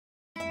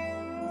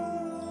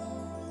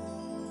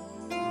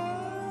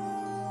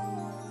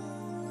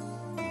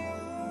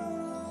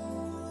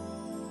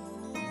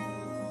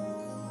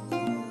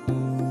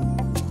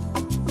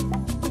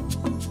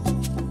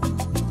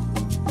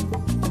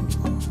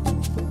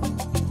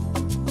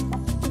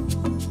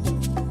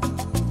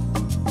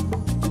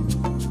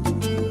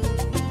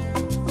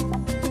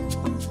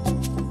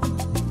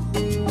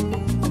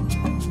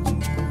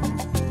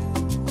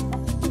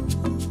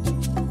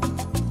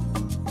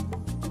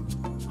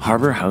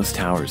Harbour House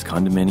Towers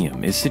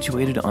condominium is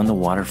situated on the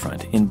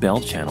waterfront in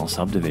Bell Channel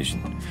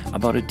Subdivision,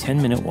 about a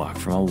 10-minute walk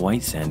from a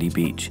white sandy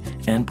beach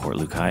and Port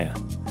Lucaya.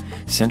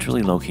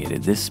 Centrally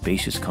located, this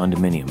spacious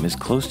condominium is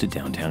close to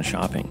downtown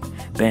shopping,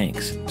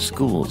 banks,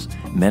 schools,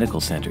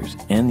 medical centers,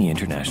 and the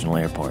international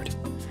airport.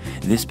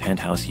 This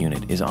penthouse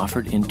unit is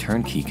offered in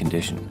turnkey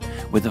condition,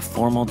 with a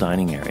formal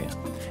dining area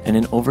and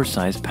an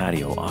oversized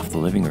patio off the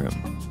living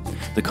room.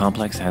 The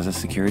complex has a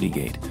security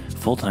gate,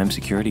 full-time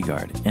security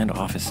guard, and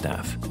office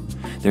staff.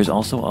 There's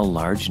also a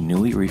large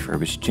newly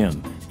refurbished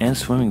gym and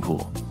swimming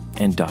pool,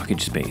 and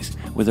dockage space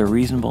with a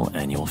reasonable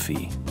annual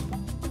fee.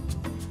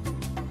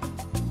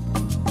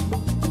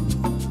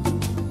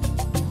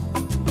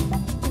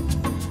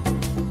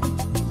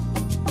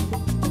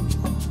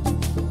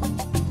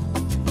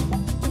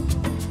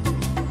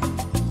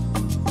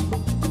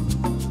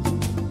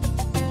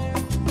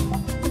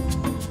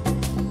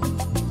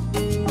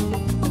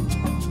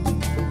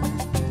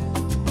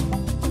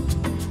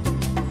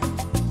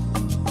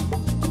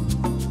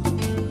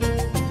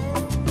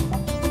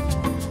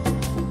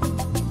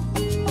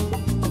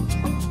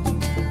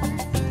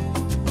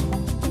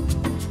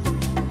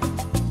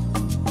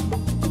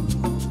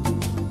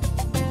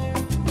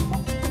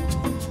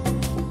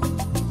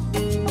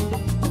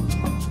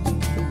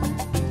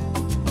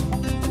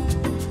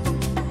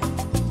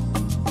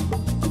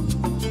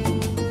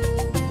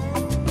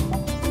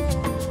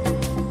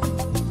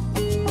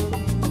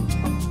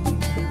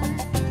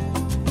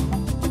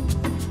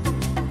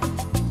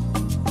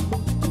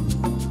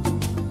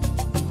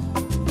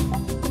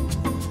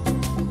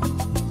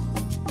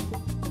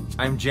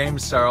 I'm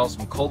James Sarles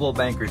from Coldwell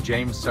Banker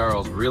James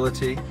Sarles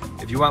Realty.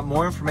 If you want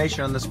more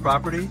information on this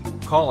property,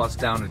 call us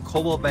down at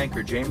Coldwell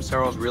Banker James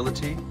Sarles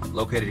Realty,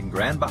 located in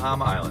Grand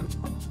Bahama Island.